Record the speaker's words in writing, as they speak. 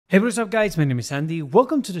Hey, what's up guys, my name is Andy,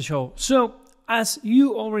 welcome to the show. So, as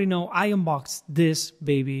you already know, I unboxed this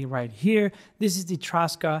baby right here. This is the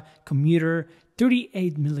Traska Commuter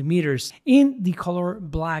 38 millimeters in the color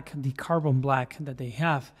black, the carbon black that they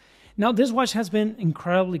have. Now, this watch has been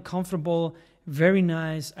incredibly comfortable, very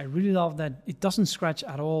nice. I really love that it doesn't scratch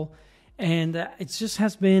at all. And it just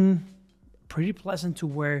has been pretty pleasant to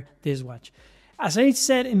wear this watch. As I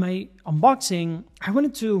said in my unboxing, I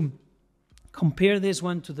wanted to compare this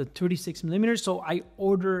one to the 36 millimeters. So I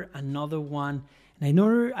ordered another one, and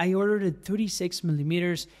I ordered a 36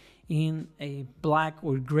 millimeters in a black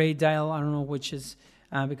or gray dial. I don't know which is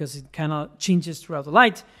because it kind of changes throughout the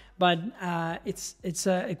light, but it's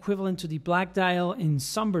equivalent to the black dial in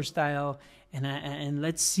somber style. And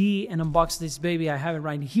let's see and unbox this baby. I have it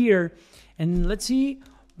right here, and let's see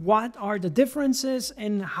what are the differences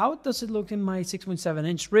and how does it look in my 6.7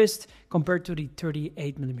 inch wrist compared to the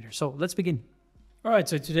 38 millimeters. So let's begin. All right,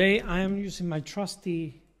 so today I am using my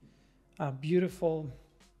trusty, beautiful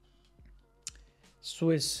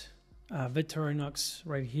Swiss Victorinox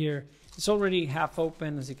right here. It's already half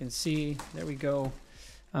open, as you can see. There we go.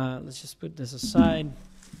 Let's just put this aside.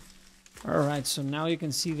 All right, so now you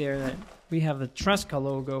can see there that we have the Traska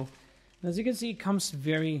logo. And as you can see, it comes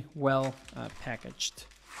very well packaged.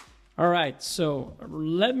 All right, so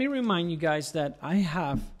let me remind you guys that I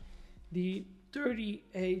have the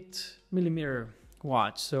 38 millimeter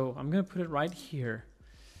watch. So I'm going to put it right here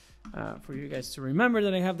for you guys to remember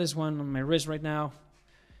that I have this one on my wrist right now.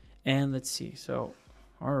 And let's see. So,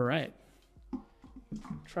 all right.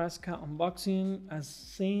 Traska unboxing,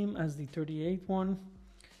 same as the 38 one.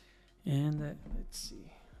 And let's see.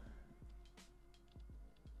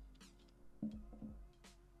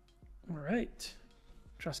 All right.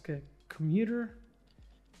 Traska Commuter,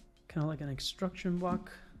 kind of like an instruction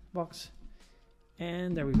box,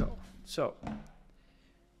 and there we go. So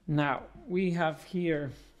now we have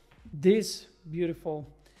here this beautiful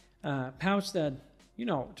pouch that, you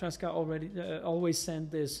know, Traska already always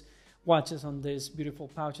sent this watches on these beautiful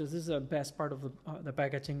pouches. This is the best part of the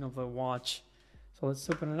packaging of the watch. So let's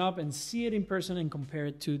open it up and see it in person and compare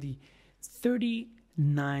it to the 38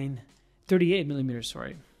 millimeters,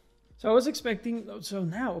 sorry. So I was expecting, so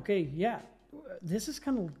now, okay, yeah, this is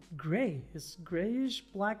kind of gray. It's grayish,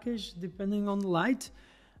 blackish, depending on the light.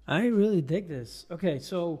 I really dig this. Okay,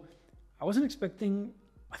 so I wasn't expecting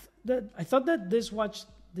that. I thought that this watch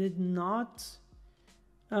did not,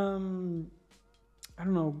 I don't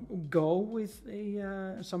know, go with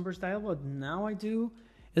a somber style, but now I do.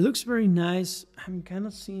 It looks very nice. I'm kind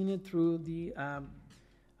of seeing it through the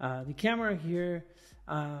camera here.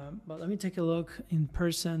 But let me take a look in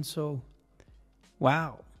person. So,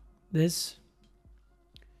 wow, this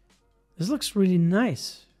looks really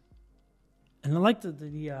nice, and I like the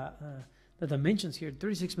dimensions here.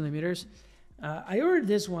 36 millimeters. I ordered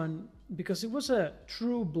this one because it was a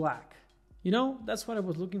true black. You know, that's what I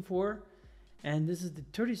was looking for. And this is the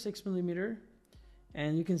 36 millimeter,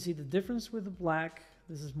 and you can see the difference with the black.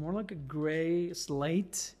 This is more like a gray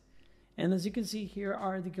slate. And as you can see, here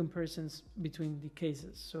are the comparisons between the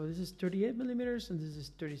cases. So this is 38 millimeters and this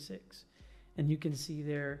is 36. And you can see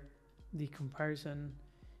there the comparison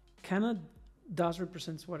kind of does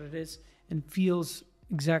represent what it is and feels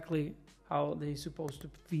exactly how they're supposed to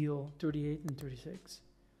feel, 38 and 36.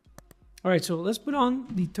 All right, so let's put on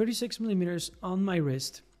the 36 millimeters on my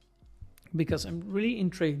wrist because I'm really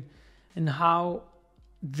intrigued in how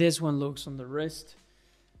this one looks on the wrist.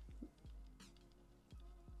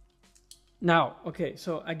 Now, okay,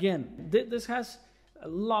 so again, this has a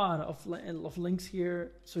lot of links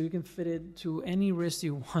here, so you can fit it to any wrist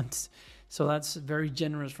you want. So that's very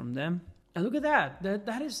generous from them. And look at that.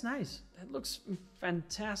 That is nice. That looks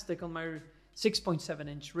fantastic on my 6.7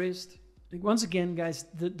 inch wrist. Like, once again, guys,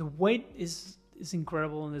 the weight is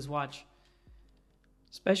incredible on this watch,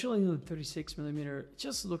 especially in the 36 millimeter. It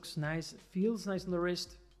just looks nice. It feels nice on the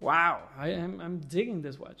wrist. Wow, I'm digging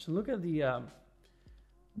this watch. And look at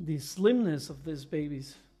the slimness of these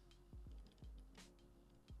babies.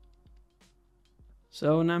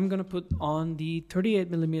 So now I'm gonna put on the 38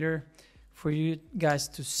 millimeter for you guys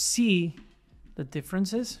to see the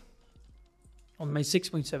differences on my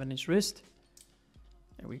 6.7 inch wrist.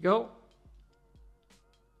 There we go.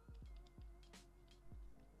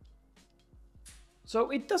 So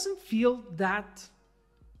it doesn't feel that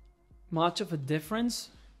much of a difference.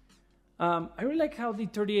 I really like how the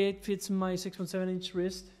 38 fits in my 6.7 inch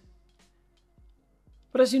wrist.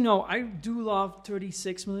 But as you know, I do love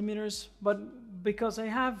 36 millimeters, but because I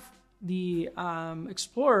have the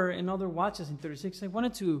Explorer and other watches in 36, I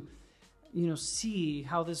wanted to, you know, see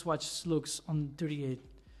how this watch looks on 38.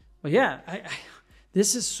 But yeah,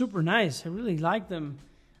 This is super nice. I really like them.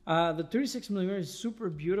 The 36mm is super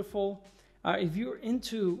beautiful. If you're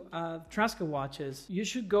into Traska watches, you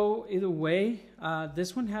should go either way.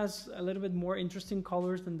 This one has a little bit more interesting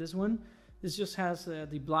colors than this one. This just has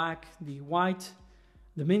the black, the white,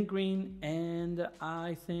 the mint green, and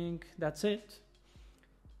I think that's it.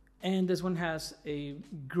 And this one has a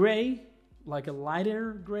gray, like a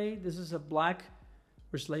lighter gray. This is a black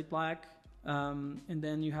or slate black. And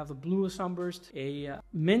then you have the blue sunburst. A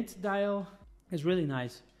mint dial is really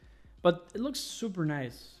nice, but it looks super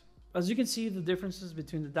nice. As you can see, the differences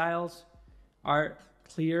between the dials are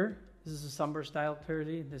clear. This is a sunburst dial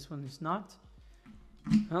clearly. This one is not.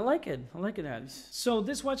 I like it. I like it, Alice. So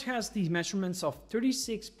this watch has the measurements of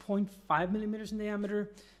 36.5 millimeters in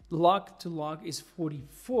diameter. Log to log is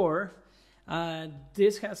 44.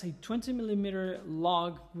 This has a 20 millimeter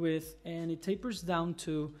log width, and it tapers down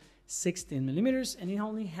to 16 millimeters, and it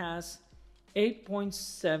only has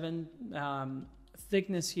 8.7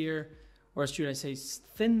 thickness here, or should I say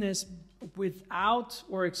thinness, without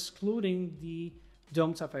or excluding the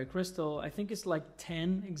domed sapphire crystal. I think it's like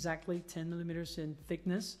 10, exactly 10 millimeters in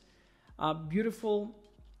thickness. Beautiful,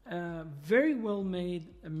 very well made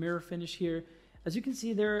mirror finish here. As you can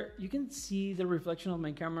see there, you can see the reflection of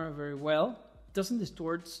my camera very well. It doesn't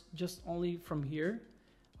distort, just only from here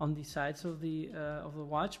on the sides of the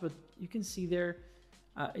watch, but you can see there,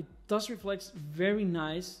 it does reflect very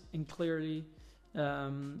nice and clearly.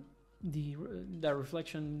 That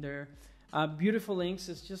reflection there. Beautiful links.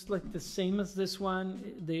 It's just like the same as this one.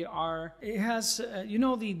 It has, you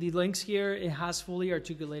know, the links here, it has fully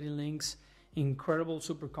articulated links. Incredible,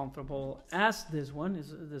 super comfortable, as this one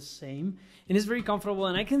is the same. And it's very comfortable,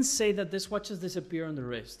 and I can say that this watch has disappeared on the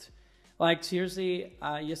wrist. Like seriously,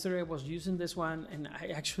 yesterday I was using this one, and I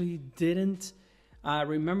actually didn't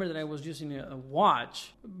remember that I was using a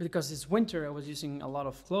watch, because it's winter, I was using a lot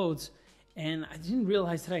of clothes, and I didn't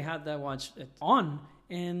realize that I had that watch on.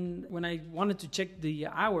 And when I wanted to check the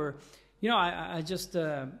hour, you know, I just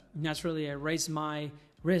naturally I raised my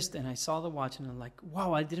wrist and I saw the watch, and I'm like,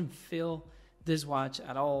 wow, I didn't feel this watch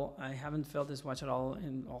at all. I haven't felt this watch at all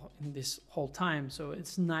in this whole time. So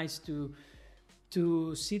it's nice to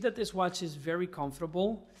see that this watch is very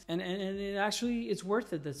comfortable, and it actually, it's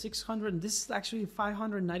worth it. The 600, and this is actually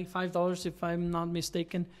 $595 if I'm not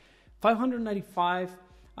mistaken. $595.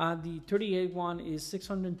 The 38 one is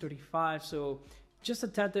 $635. So just a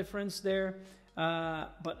tad difference there,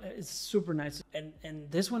 but it's super nice.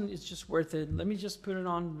 And this one is just worth it. Let me just put it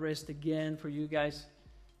on wrist again for you guys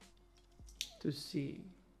to see.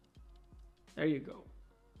 There you go.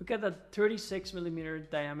 Look at that 36 millimeter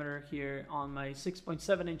diameter here on my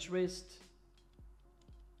 6.7 inch wrist.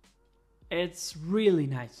 It's really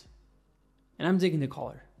nice, and I'm digging the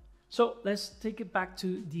color. So let's take it back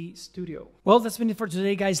to the studio. Well, that's been it for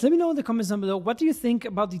today, guys. Let me know in the comments down below, what do you think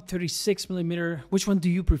about the 36 millimeter? Which one do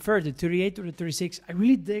you prefer, the 38 or the 36? I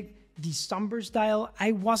really dig the sunburst dial.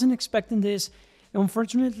 I wasn't expecting this.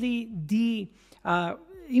 Unfortunately, the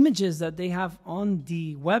images that they have on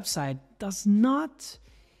the website does not,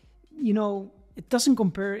 you know, it doesn't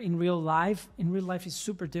compare in real life. In real life, it's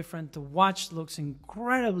super different. The watch looks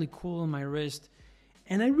incredibly cool on my wrist.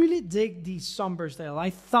 And I really dig the sunburst dial. I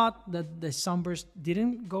thought that the sunburst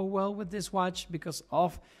didn't go well with this watch because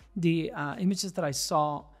of the images that I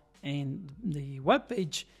saw in the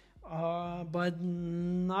webpage, but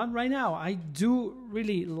not right now. I do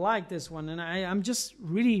really like this one, and I'm just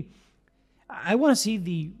really, I want to see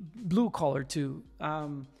the blue color too.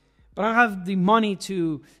 But I don't have the money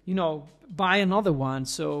to, you know, buy another one.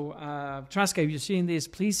 So Traska, if you're seeing this,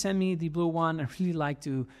 please send me the blue one. I really like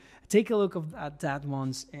to take a look at that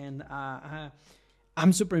ones, and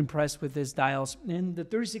I'm super impressed with these dials. And the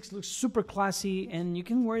 36 looks super classy, and you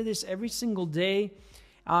can wear this every single day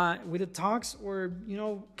with a tux, or, you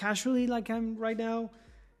know, casually like I'm right now.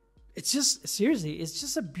 It's just, seriously, it's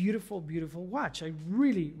just a beautiful, beautiful watch. I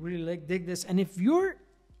really, really dig this. And if you're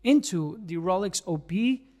into the Rolex OP,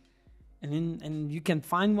 and you can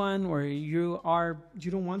find one, or you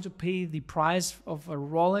don't want to pay the price of a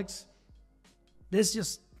Rolex,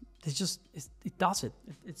 it does it.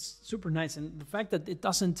 It's super nice. And the fact that it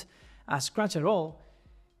doesn't scratch at all,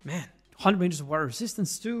 man, 100 meters of water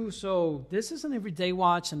resistance too. So this is an everyday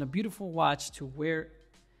watch and a beautiful watch to wear.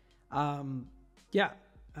 Let me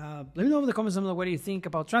know in the comments below what do you think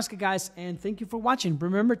about Traska, guys, and thank you for watching.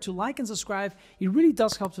 Remember to like and subscribe. It really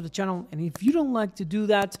does help to the channel, and if you don't like to do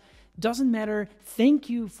that, doesn't matter. Thank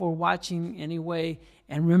you for watching anyway.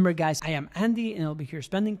 And remember, guys, I am Andy, and I'll be here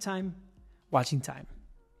spending time watching time.